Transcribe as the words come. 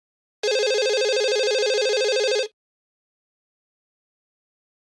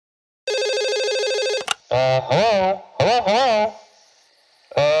Hello.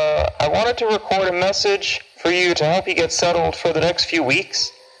 I wanted to record a message for you to help you get settled for the next few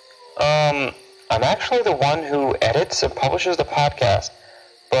weeks. I'm actually the one who edits and publishes the podcast,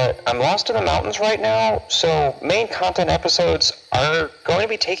 but I'm lost in the mountains right now, so main content episodes are going to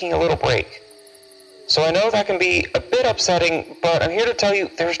be taking a little break. So I know that can be a bit upsetting, but I'm here to tell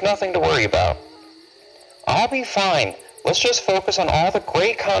you there's nothing to worry about. I'll be fine. Let's just focus on all the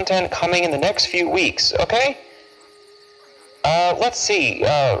great content coming in the next few weeks, okay? Let's see.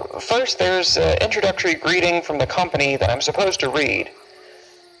 First, there's an introductory greeting from the company that I'm supposed to read.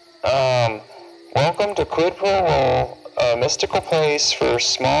 Welcome to Quid Pro Roll, a mystical place for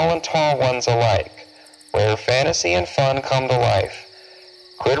small and tall ones alike, where fantasy and fun come to life.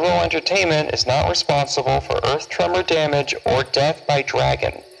 Quid Roll Entertainment is not responsible for earth tremor damage or death by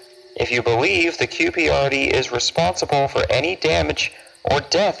dragon. If you believe the QPRD is responsible for any damage or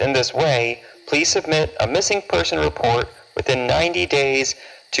death in this way, please submit a missing person report within 90 days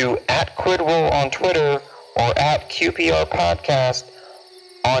to @QuidRoll on Twitter or @QPR Podcast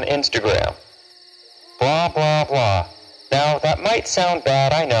on Instagram. Blah, blah, blah. Now, that might sound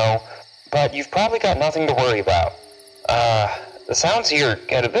bad, I know, but you've probably got nothing to worry about. The sounds here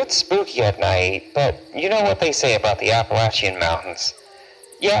get a bit spooky at night, but you know what they say about the Appalachian Mountains.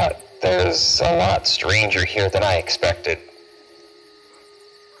 Yeah, there's a lot stranger here than I expected.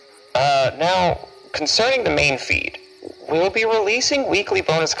 Now, concerning the main feed, we'll be releasing weekly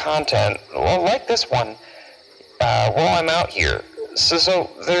bonus content, well, like this one, while I'm out here. So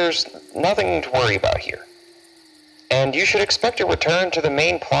there's nothing to worry about here. And you should expect a return to the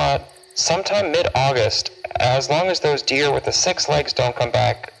main plot sometime mid-August, as long as those deer with the 6 legs don't come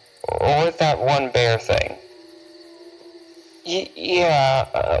back, or with that one bear thing.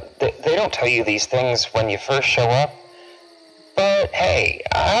 They don't tell you these things when you first show up. But hey,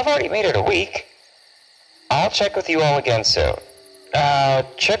 I've already made it a week. I'll check with you all again soon.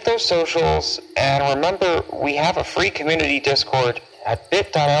 Check those socials, and remember, we have a free community Discord at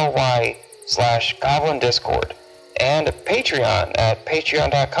bit.ly/Goblin Discord, and a Patreon at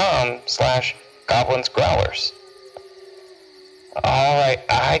patreon.com/GoblinsGrowlers. Alright,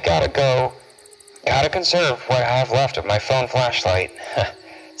 I gotta go. Gotta conserve what I have left of my phone flashlight.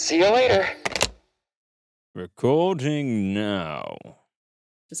 See you later. Recording now.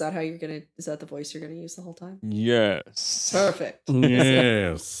 Is that the voice you're gonna use the whole time? Yes. Perfect.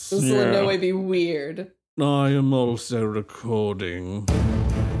 Yes. This will in no way be weird. I am also recording.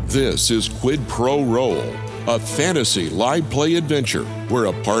 This is Quid Pro Roll, a fantasy live play adventure where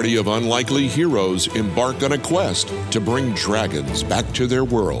a party of unlikely heroes embark on a quest to bring dragons back to their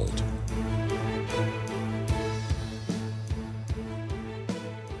world.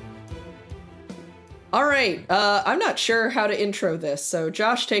 All right. I'm not sure how to intro this, so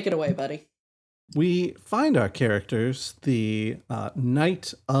Josh, take it away, buddy. We find our characters the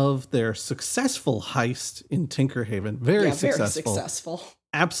night of their successful heist in Tinkerhaven. Very successful.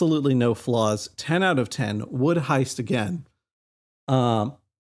 Absolutely no flaws. 10 out of 10. Would heist again.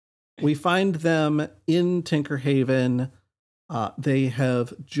 We find them in Tinkerhaven. They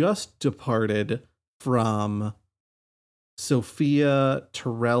have just departed from Sophia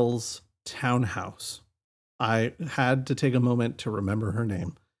Terrell's townhouse. I had to take a moment to remember her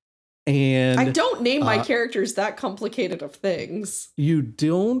name. And I don't name my characters that complicated of things. You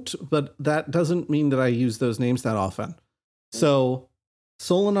don't, but that doesn't mean that I use those names that often. So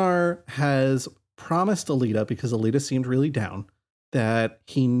Solinar has promised Alita, because Alita seemed really down, that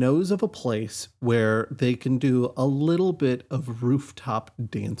he knows of a place where they can do a little bit of rooftop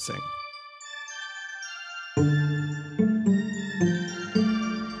dancing.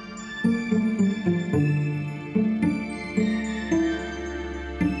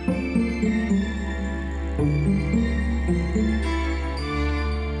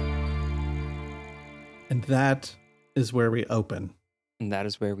 And that is where we open. And that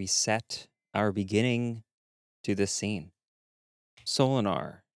is where we set our beginning to this scene.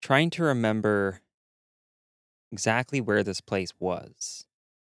 Solinar, trying to remember exactly where this place was.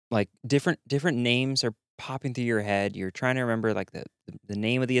 Like different names are popping through your head. You're trying to remember like the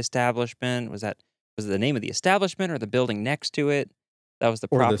name of the establishment. Was it the name of the establishment or the building next to it? That was the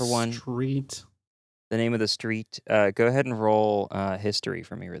proper one. Street. The name of the street. Go ahead and roll history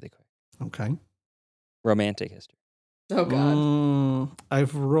for me really quick. Okay. Romantic history. Oh, God.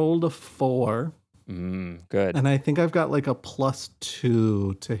 I've rolled a 4. Good. And I think I've got like a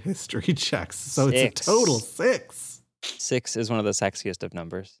 +2 to history checks. So 6. It's a total 6. 6 is one of the sexiest of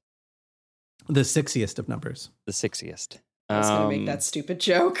numbers. The 6iest of numbers. The 6iest. I was going to make that stupid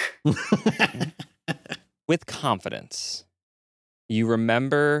joke. With confidence, you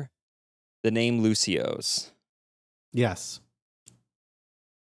remember the name Lucio's. Yes.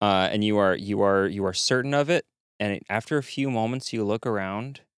 And you are certain of it. And after a few moments, you look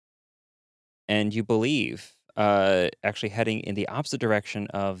around, and you believe, actually heading in the opposite direction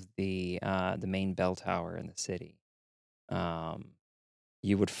of the main bell tower in the city, um,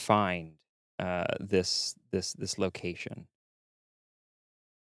 you would find this location.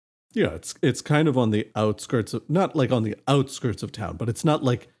 Yeah, it's kind of on the outskirts of, not like on the outskirts of town, but it's not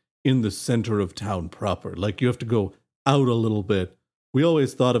like in the center of town proper. Like you have to go out a little bit. We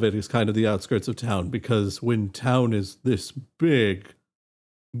always thought of it as kind of the outskirts of town because when town is this big,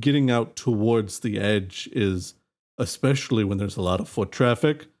 getting out towards the edge is, especially when there's a lot of foot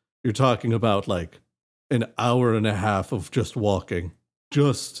traffic, you're talking about like an hour and a half of just walking.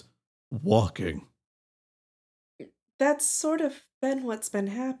 Just walking. That's sort of been what's been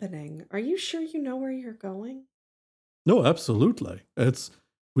happening. Are you sure you know where you're going? No, absolutely.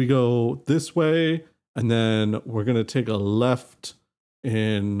 We go this way, and then we're gonna take a left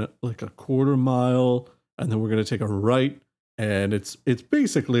in like a quarter mile, and then we're gonna take a right, and it's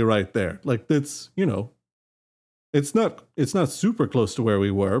basically right there. Like it's it's not super close to where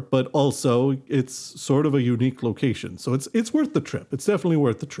we were, but also it's sort of a unique location. So it's worth the trip. It's definitely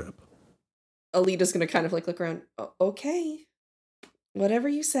worth the trip. Alita's gonna kind of like look around. Okay, whatever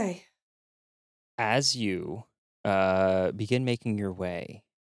you say. As you begin making your way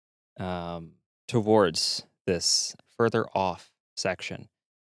towards this further off section,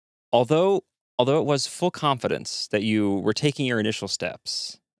 although it was full confidence that you were taking your initial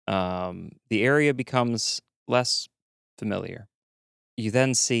steps, the area becomes less familiar. You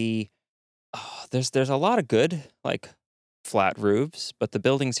then see, there's a lot of good, like, flat roofs, but the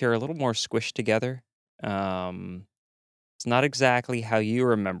buildings here are a little more squished together. It's not exactly how you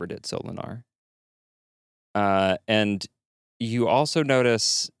remembered it, Solinar. And you also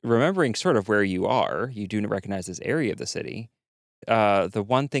notice, remembering sort of where you are, you do recognize this area of the city. The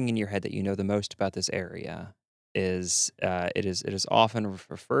one thing in your head that you know the most about this area is it is often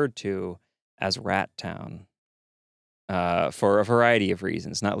referred to as Rat Town, for a variety of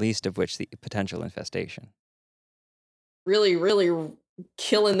reasons, not least of which the potential infestation. Really, really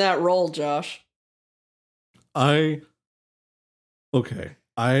killing that role, Josh. I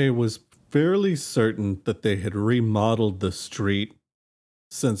was fairly certain that they had remodeled the street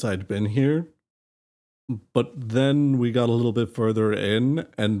since I'd been here. But then we got a little bit further in,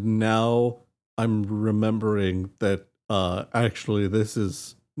 and now I'm remembering that actually this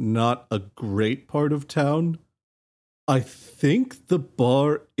is not a great part of town. I think the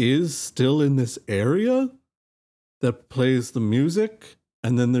bar is still in this area that plays the music,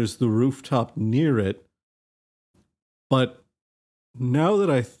 and then there's the rooftop near it. But now that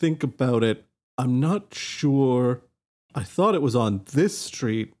I think about it, I'm not sure. I thought it was on this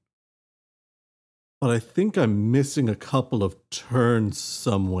street, but I think I'm missing a couple of turns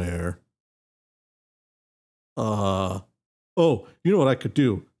somewhere. Oh, you know what I could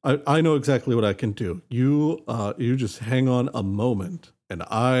do? I know exactly what I can do. You just hang on a moment, and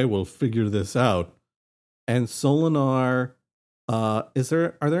I will figure this out. And Solinar, are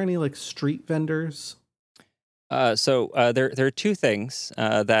there any like street vendors? So there are two things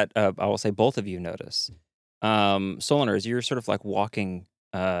that I will say both of you notice. Solinar, as you're sort of like walking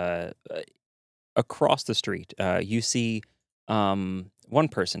across the street, you see one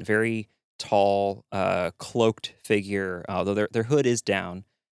person, very tall, cloaked figure, although their hood is down,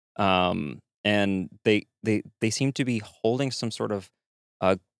 and they seem to be holding some sort of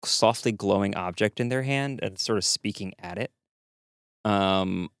softly glowing object in their hand and sort of speaking at it.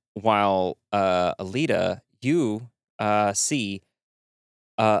 While Alita, you see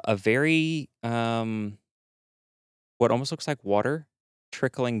a very what almost looks like water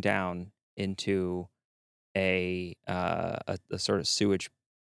trickling down into a sort of sewage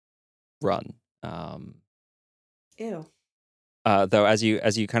run. Ew. Though as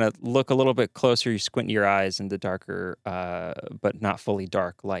you kind of look a little bit closer, you squint your eyes in the darker, but not fully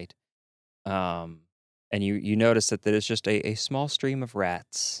dark light, and you notice that there is just a small stream of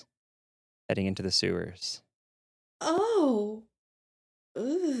rats heading into the sewers. Oh.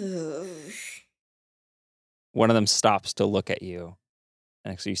 Ugh. One of them stops to look at you,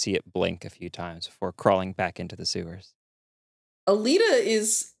 and actually you see it blink a few times before crawling back into the sewers. Alita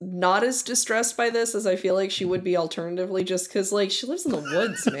is not as distressed by this as I feel like she would be alternatively, just because, like, she lives in the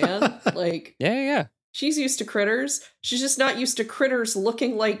woods, man. Like, Yeah. she's used to critters. She's just not used to critters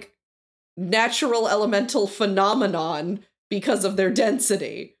looking like natural elemental phenomenon because of their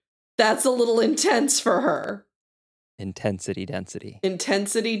density. That's a little intense for her. Intensity, density.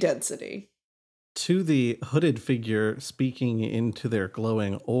 Intensity, density. To the hooded figure speaking into their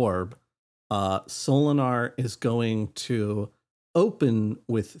glowing orb, Solinar is going to open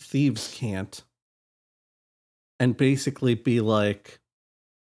with Thieves' Cant and basically be like,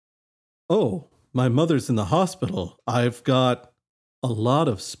 oh, my mother's in the hospital. I've got a lot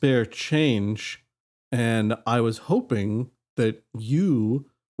of spare change, and I was hoping that you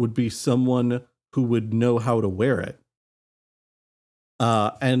would be someone who would know how to wear it.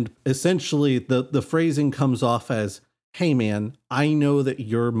 And essentially, the phrasing comes off as, hey, man, I know that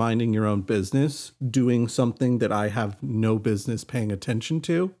you're minding your own business, doing something that I have no business paying attention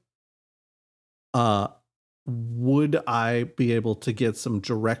to. Would I be able to get some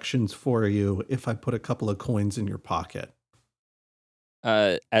directions for you if I put a couple of coins in your pocket?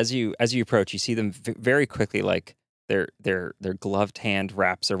 As you approach, you see them very quickly, like their gloved hand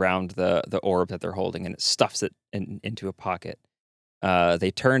wraps around the orb that they're holding, and it stuffs it into a pocket.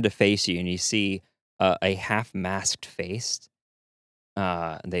 They turn to face you, and you see a half-masked face.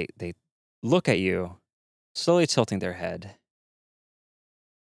 They look at you, slowly tilting their head.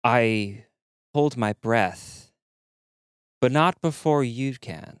 I hold my breath, but not before you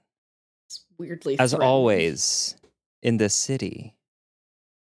can. It's weirdly As threatening. always, in this city,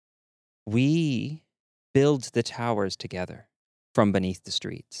 we build the towers together from beneath the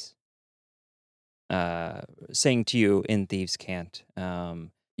streets. Saying to you in Thieves' Cant,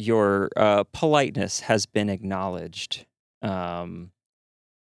 your politeness has been acknowledged,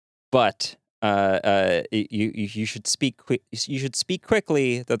 but you should speak you should speak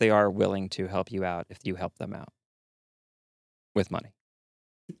quickly that they are willing to help you out if you help them out with money.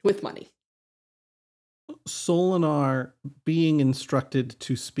 With money. Solinar, being instructed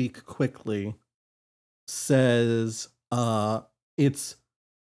to speak quickly, says it's...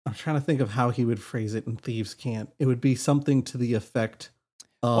 I'm trying to think of how he would phrase it in Thieves' Cant. It would be something to the effect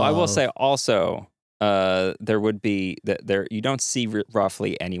of... Well, I will say also, there would be that there you don't see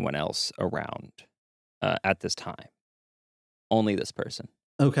roughly anyone else around at this time. Only this person.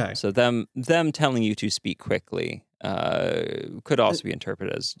 Okay. So them telling you to speak quickly could also be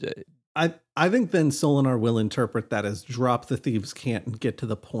interpreted as. I think then Solinar will interpret that as drop the Thieves' Cant and get to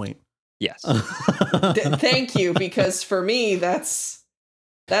the point. Yes. Thank you, because for me, that's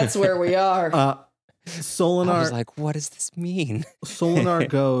where we are. Solinar, I was like, what does this mean? Solinar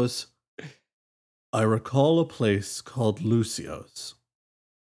goes, I recall a place called Lucio's,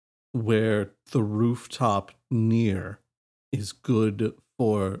 where the rooftop near is good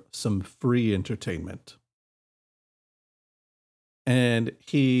for some free entertainment. And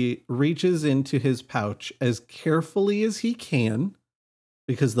he reaches into his pouch as carefully as he can,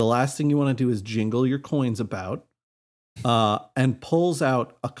 because the last thing you want to do is jingle your coins about. And pulls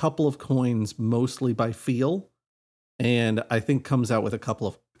out a couple of coins, mostly by feel, and I think comes out with a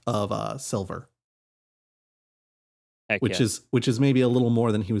couple of silver, Heck which yes. is maybe a little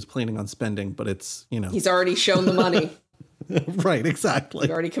more than he was planning on spending, but it's, you know, He's already shown the money. right, exactly.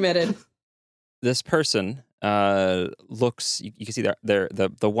 He's already committed. This person looks. You can see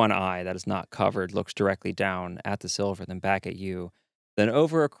the one eye that is not covered looks directly down at the silver, then back at you, then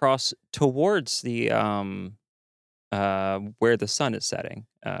over across towards the where the sun is setting,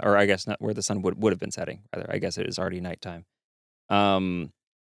 or I guess not where the sun would have been setting. Rather, I guess it is already nighttime. Where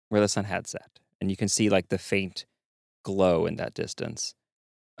the sun had set, and you can see like the faint glow in that distance.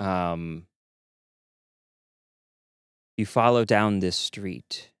 You follow down this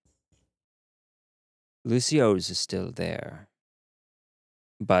street. Lucio's is still there,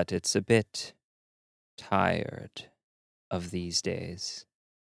 but it's a bit tired of these days.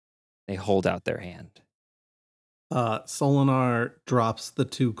 They hold out their hand. Solinar drops the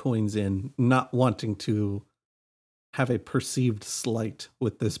 2 coins in, not wanting to have a perceived slight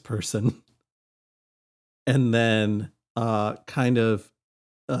with this person. And then kind of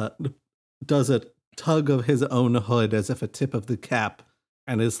does a tug of his own hood as if a tip of the cap,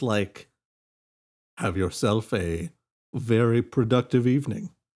 and is like, have yourself a very productive evening.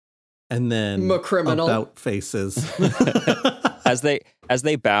 And then criminal. about faces. As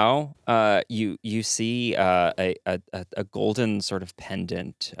they bow, you see a golden sort of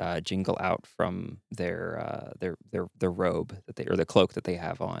pendant jingle out from their robe that they, or the cloak that they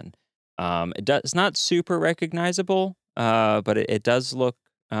have on. It's not super recognizable, but it does look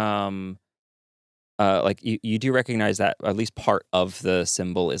like you do recognize that at least part of the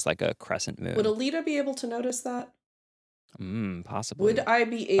symbol is like a crescent moon. Would Alita be able to notice that? Possibly. Would I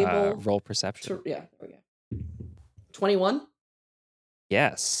be able roll perception? to? Yeah. 21.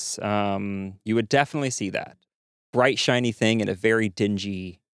 Yes, you would definitely see that bright, shiny thing in a very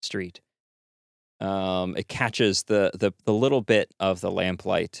dingy street. It catches the little bit of the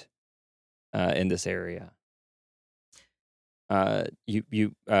lamplight in this area.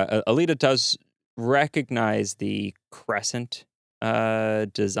 Alita does recognize the crescent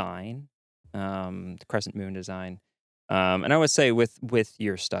design, the crescent moon design. And I would say with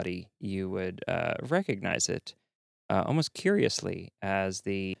your study, you would recognize it almost curiously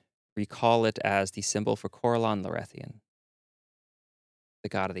recall it as the symbol for Corellon Larethian, the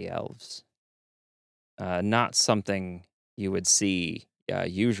god of the elves. Not something you would see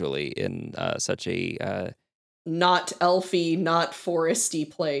usually in such a Not elfy, not foresty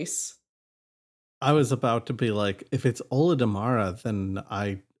place. I was about to be like, if it's Ola Damara, then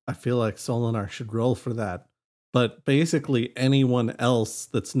I feel like Solinar should roll for that. But basically, anyone else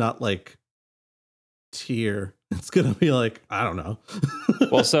that's not like tier, it's gonna be like, I don't know.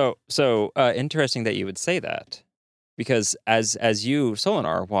 Well, so interesting that you would say that, because as you, Solinar,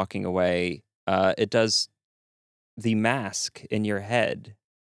 are walking away, it does, the mask in your head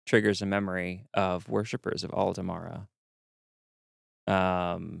triggers a memory of worshippers of Aldamara.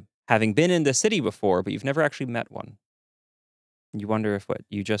 Having been in the city before, but you've never actually met one. You wonder if what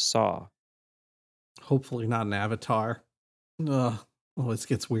you just saw. Hopefully not an avatar. Ugh. Oh, this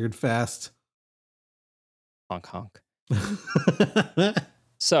gets weird fast. Honk honk.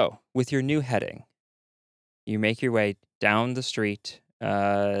 So, with your new heading, you make your way down the street,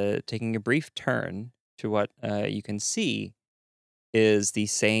 taking a brief turn to what you can see is the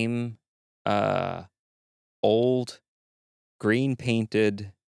same old green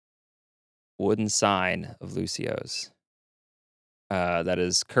painted wooden sign of Lucio's that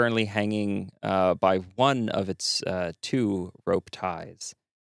is currently hanging by one of its two rope ties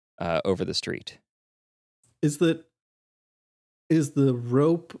over the street. Is the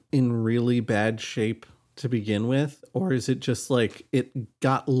rope in really bad shape to begin with, or is it just like it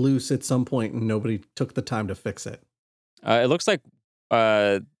got loose at some point and nobody took the time to fix it? It looks like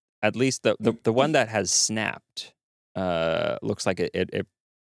at least the one that has snapped looks like it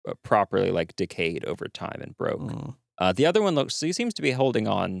properly like decayed over time and broke. The other one seems to be holding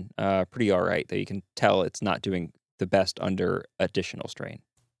on pretty all right, though you can tell it's not doing the best under additional strain.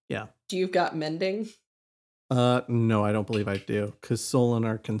 Yeah. Do you've got mending? No, I don't believe I do, because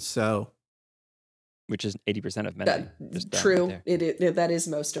Solinar can sew. Which is 80% of mending. True. Right, that is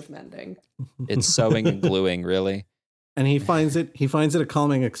most of mending. It's sewing and gluing, really. And he finds it a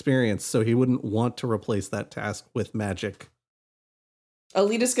calming experience, so he wouldn't want to replace that task with magic.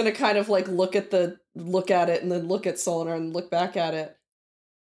 Alita's gonna kind of like look at it and then look at Solinar and look back at it.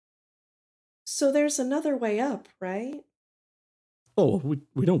 So there's another way up, right? Oh,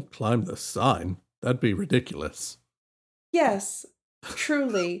 we don't climb the sign. That'd be ridiculous. Yes,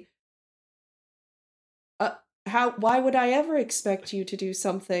 truly. Why would I ever expect you to do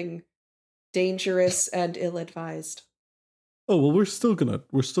something dangerous and ill-advised? Oh, well, we're still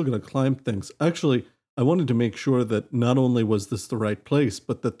gonna climb things. Actually, I wanted to make sure that not only was this the right place,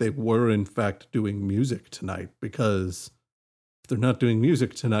 but that they were in fact doing music tonight, because if they're not doing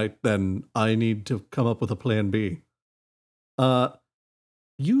music tonight, then I need to come up with a plan B.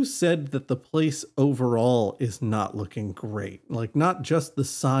 You said that the place overall is not looking great. Like, not just the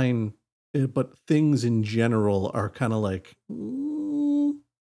sign, but things in general are kind of like...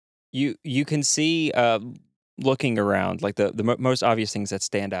 You can see, looking around, like the most obvious things that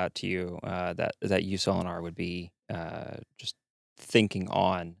stand out to you that you, Solinar, would be just thinking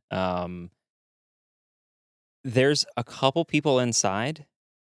on. There's a couple people inside.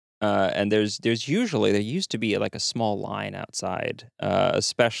 And there used to be like a small line outside,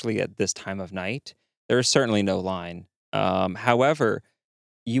 especially at this time of night. There is certainly no line. However,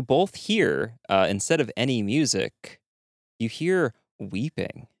 you both hear, instead of any music, you hear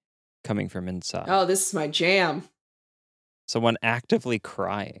weeping coming from inside. Oh, this is my jam. Someone actively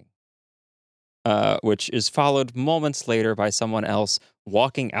crying, which is followed moments later by someone else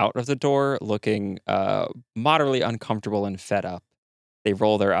walking out of the door looking moderately uncomfortable and fed up. They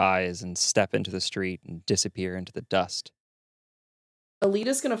roll their eyes and step into the street and disappear into the dust.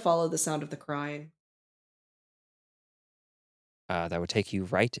 Alita's gonna follow the sound of the crying. That would take you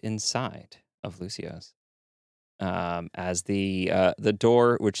right inside of Lucio's. As the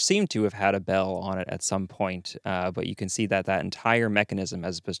door, which seemed to have had a bell on it at some point, but you can see that entire mechanism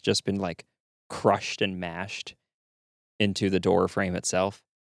has just been like crushed and mashed into the door frame itself,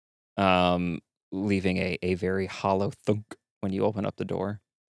 leaving a very hollow thunk when you open up the door.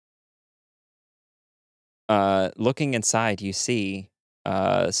 Looking inside, you see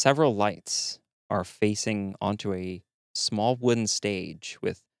several lights are facing onto a small wooden stage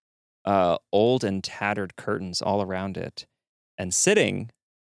with old and tattered curtains all around it. And sitting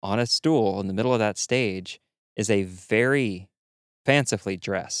on a stool in the middle of that stage is a very fancifully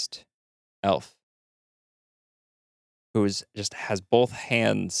dressed elf. who's just has both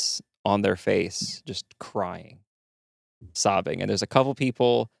hands on their face, just crying, sobbing. And there's a couple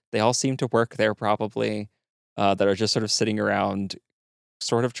people, they all seem to work there probably, that are just sort of sitting around,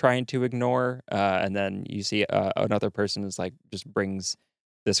 sort of trying to ignore. And then you see another person is like, just brings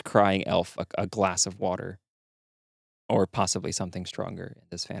this crying elf a glass of water. Or possibly something stronger in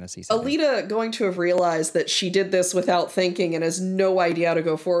this fantasy setting. Alita going to have realized that she did this without thinking and has no idea how to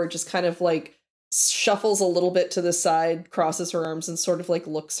go forward, just kind of like shuffles a little bit to the side, crosses her arms, and sort of like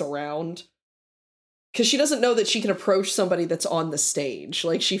looks around. Because she doesn't know that she can approach somebody that's on the stage.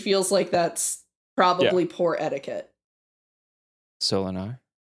 Like, she feels like that's probably poor etiquette. Solinar,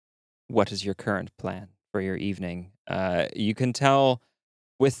 what is your current plan for your evening? You can tell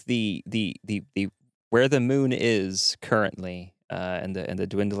with the where the moon is currently, and the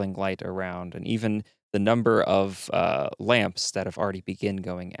dwindling light around, and even the number of lamps that have already begun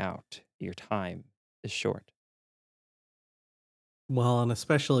going out, your time is short. Well, and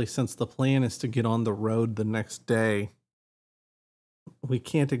especially since the plan is to get on the road the next day, we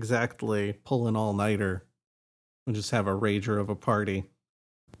can't exactly pull an all-nighter and just have a rager of a party.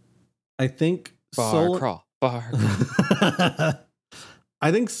 I think Bar crawl. I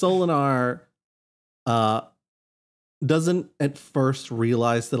think Solinar doesn't at first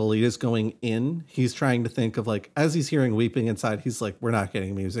realize that Alita's going in. He's trying to think of, like, as he's hearing weeping inside, he's like, we're not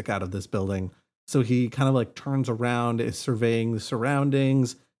getting music out of this building. So he kind of like turns around, is surveying the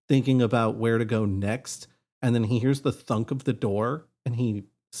surroundings, thinking about where to go next. And then he hears the thunk of the door and he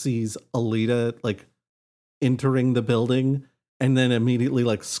sees Alita like entering the building, and then immediately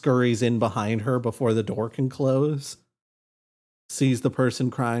like scurries in behind her before the door can close. Sees the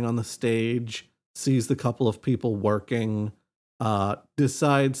person crying on the stage, sees the couple of people working,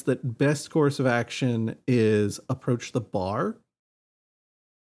 decides that best course of action is approach the bar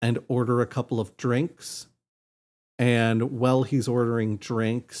and order a couple of drinks. And while he's ordering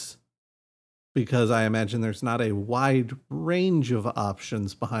drinks, because I imagine there's not a wide range of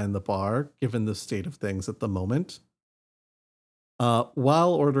options behind the bar, given the state of things at the moment,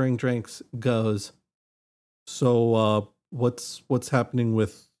 while ordering drinks, goes, so what's happening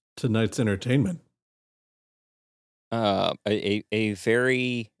with tonight's entertainment? A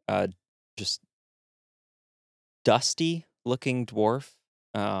very just dusty looking dwarf.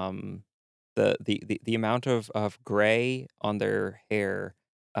 The amount of gray on their hair,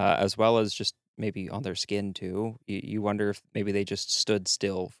 as well as just maybe on their skin too. You wonder if maybe they just stood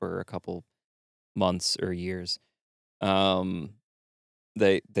still for a couple months or years. They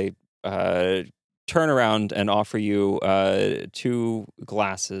turn around and offer you 2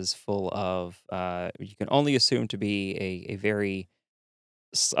 glasses full of you can only assume to be a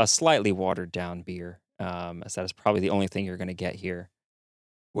slightly watered down beer, as that is probably the only thing you're going to get here.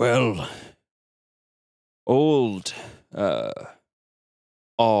 Well, old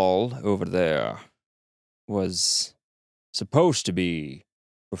all over there was supposed to be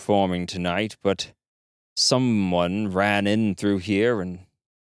performing tonight, but someone ran in through here and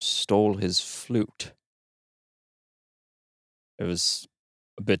stole his flute. It was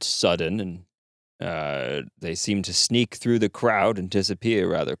a bit sudden, and they seemed to sneak through the crowd and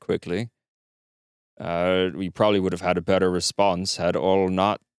disappear rather quickly. We probably would have had a better response had all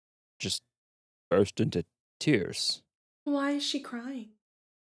not just burst into tears. Why is she crying?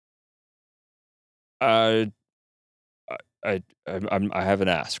 I haven't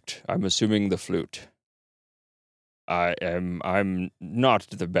asked. I'm assuming the flute. I'm not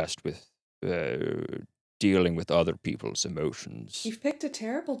the best with dealing with other people's emotions. You've picked a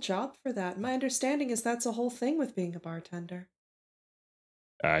terrible job for that. My understanding is that's a whole thing with being a bartender.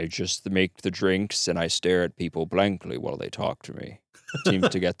 I just make the drinks and I stare at people blankly while they talk to me. Seems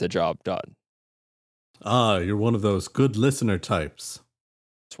to get the job done. Ah, you're one of those good listener types.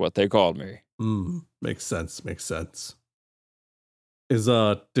 That's what they call me. Makes sense.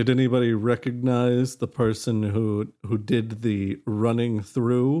 Did anybody recognize the person who did the running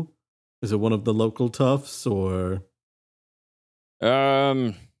through? Is it one of the local toughs, or? I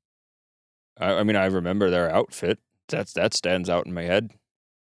mean, I remember their outfit. That stands out in my head.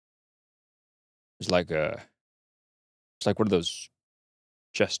 It's like one of those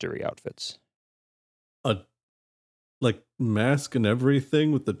jestery outfits. Like mask and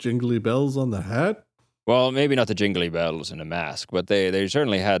everything with the jingly bells on the hat? Well, maybe not the jingly bells and a mask, but they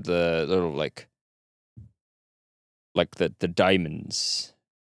certainly had the little like the diamonds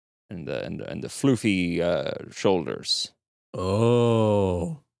and the floofy shoulders.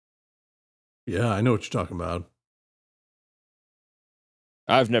 Oh. Yeah, I know what you're talking about.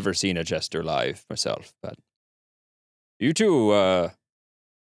 I've never seen a jester live myself, but you two,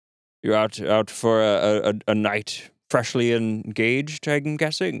 you're out for a night freshly engaged, I'm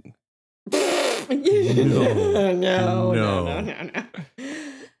guessing. No.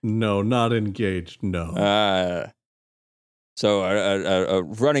 No, not engaged, no. So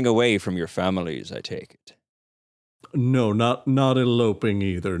running away from your families, I take it. No, not eloping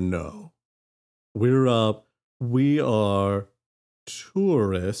either, no. We are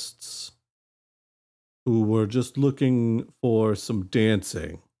tourists who were just looking for some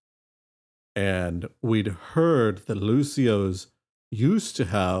dancing. And we'd heard that Lucio's used to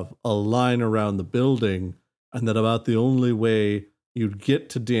have a line around the building, and that about the only way you'd get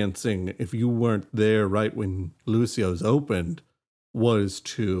to dancing if you weren't there right when Lucio's opened was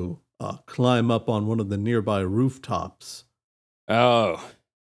to climb up on one of the nearby rooftops. Oh,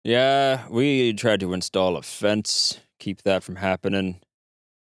 yeah, we tried to install a fence, keep that from happening.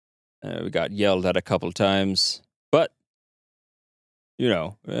 We got yelled at a couple times, but,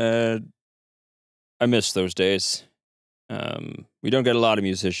 I miss those days. We don't get a lot of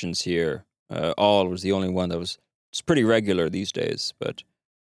musicians here. All was the only one that was it's pretty regular these days, but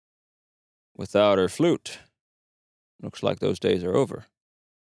without her flute, looks like those days are over.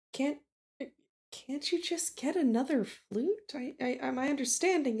 Can't you just get another flute? My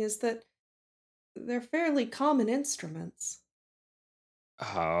understanding is that they're fairly common instruments.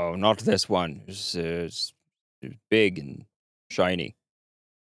 Oh, not this one. It's big and shiny.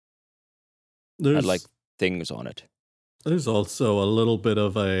 Had like things on it. There's also a little bit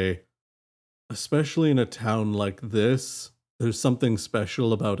of especially in a town like this, there's something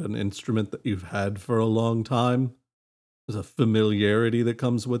special about an instrument that you've had for a long time. There's a familiarity that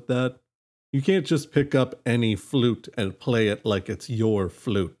comes with that. You can't just pick up any flute and play it like it's your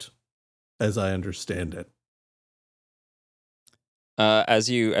flute, as I understand it. As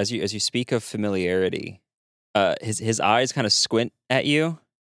you speak of familiarity, his eyes kind of squint at you,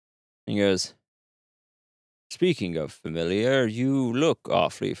 and he goes, "Speaking of familiar, you look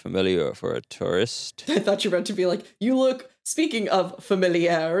awfully familiar for a tourist." I thought you were meant to be like, speaking of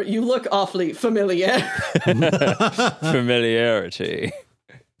familiar, you look awfully familiar. Familiarity.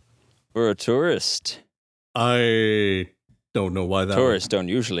 For a tourist. I don't know why that Tourists don't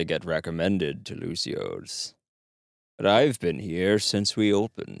usually get recommended to Lucio's. But I've been here since we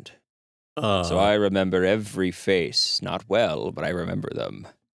opened. So I remember every face. Not well, but I remember them.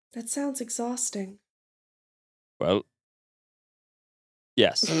 That sounds exhausting. Well,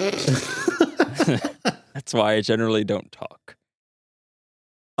 yes. That's why I generally don't talk.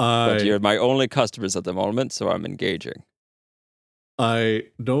 But you're my only customers at the moment, so I'm engaging. I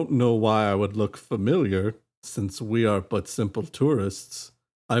don't know why I would look familiar, since we are but simple tourists.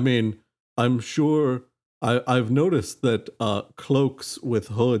 I mean, I'm sure I've noticed that cloaks with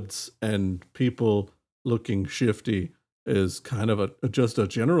hoods and people looking shifty is kind of just a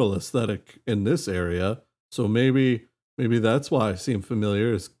general aesthetic in this area. So maybe that's why I seem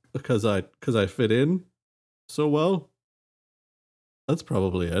familiar, is because I fit in so well. That's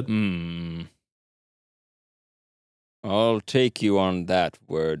probably it. I'll take you on that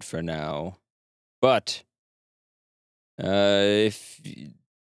word for now. But if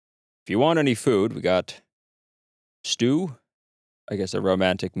you want any food, we got stew, I guess a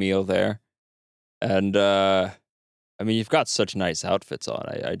romantic meal there. And you've got such nice outfits on.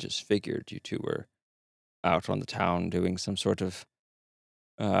 I just figured you two were out on the town doing some sort of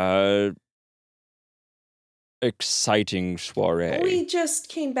exciting soiree. We just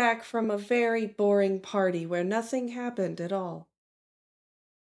came back from a very boring party where nothing happened at all.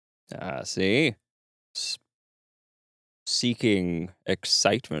 See? Seeking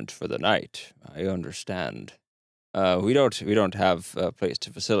excitement for the night. I understand. We don't have a place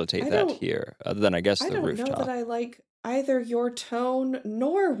to facilitate that here, other than I guess the rooftop. I don't know that I like either your tone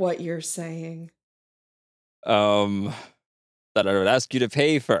nor what you're saying. That I would ask you to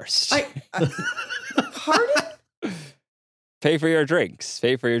pay first. Pardon? Pay for your drinks.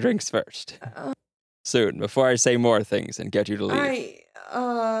 Pay for your drinks first. Soon, before I say more things and get you to leave.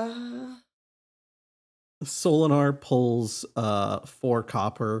 Solinar pulls 4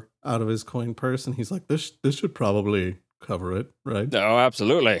 copper out of his coin purse, and he's like, "This should probably cover it, right?" Oh,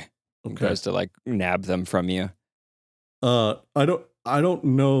 absolutely. Okay. Tries to nab them from you. I don't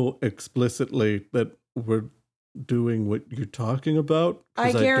know explicitly that we're doing what you're talking about.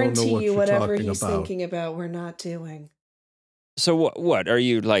 I guarantee you, whatever he's thinking about, we're not doing. So what are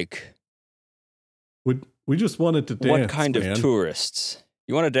you like? We just wanted to dance. What kind of tourists?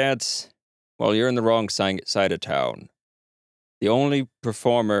 You want to dance? Well, you're in the wrong side of town. The only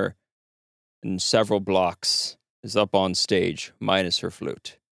performer in several blocks is up on stage, minus her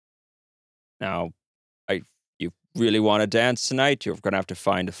flute. Now, you really want to dance tonight? You're going to have to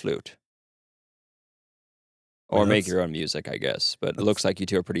find a flute. Or make your own music, I guess. But it looks like you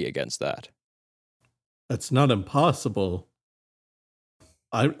two are pretty against that. That's not impossible.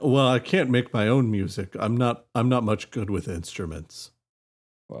 I can't make my own music. I'm not much good with instruments.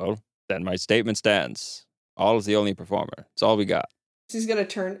 Well, then my statement stands. All is the only performer. It's all we got. She's gonna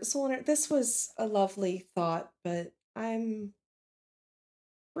turn. Solinar, this was a lovely thought, but I'm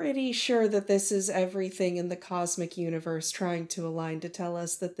pretty sure that this is everything in the cosmic universe trying to align to tell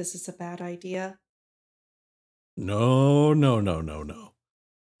us that this is a bad idea. No.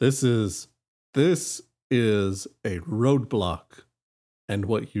 This is a roadblock. And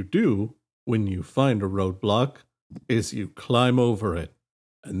what you do when you find a roadblock is you climb over it.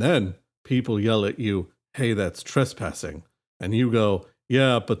 And then people yell at you, "Hey, that's trespassing." And you go,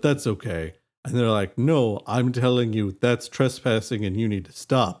 "Yeah, but that's okay." And they're like, "No, I'm telling you that's trespassing and you need to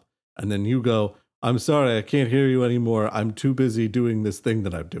stop." And then you go, "I'm sorry, I can't hear you anymore. I'm too busy doing this thing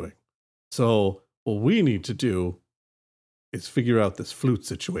that I'm doing." So what we need to do is figure out this flute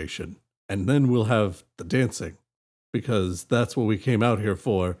situation. And then we'll have the dancing. Because that's what we came out here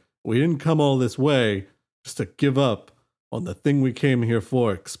for. We didn't come all this way just to give up on the thing we came here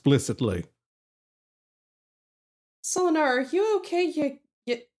for explicitly. Solinar, are you okay?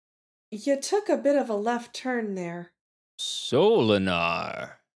 You took a bit of a left turn there.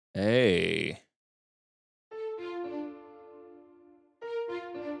 Solinar. Hey.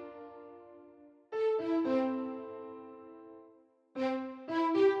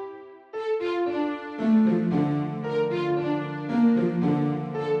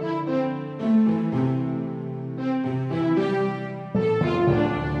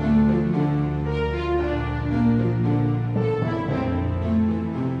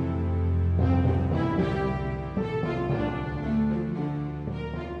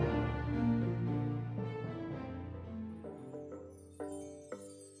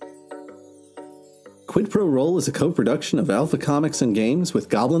 Quid Pro Roll is a co-production of Alpha Comics and Games with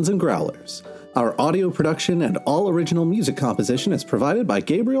Goblins and Growlers. Our audio production and all original music composition is provided by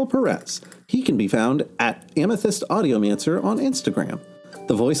Gabriel Perez. He can be found at Amethyst Audiomancer on Instagram.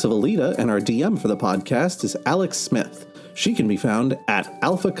 The voice of Alita and our DM for the podcast is Alex Smith. She can be found at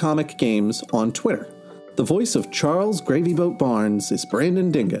Alpha Comic Games on Twitter. The voice of Charles Gravyboat Barnes is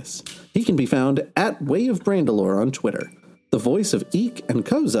Brandon Dingus. He can be found at Way of Brandalore on Twitter. The voice of Eek and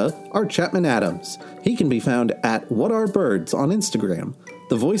Koza are Chapman Adams. He can be found at What Are Birds on Instagram.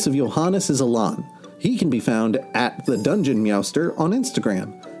 The voice of Johannes is Alan. He can be found at The Dungeon Meowster on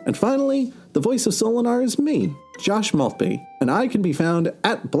Instagram. And finally, the voice of Solinar is me, Josh Maltby, and I can be found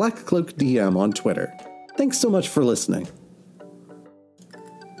at BlackCloakDM on Twitter. Thanks so much for listening.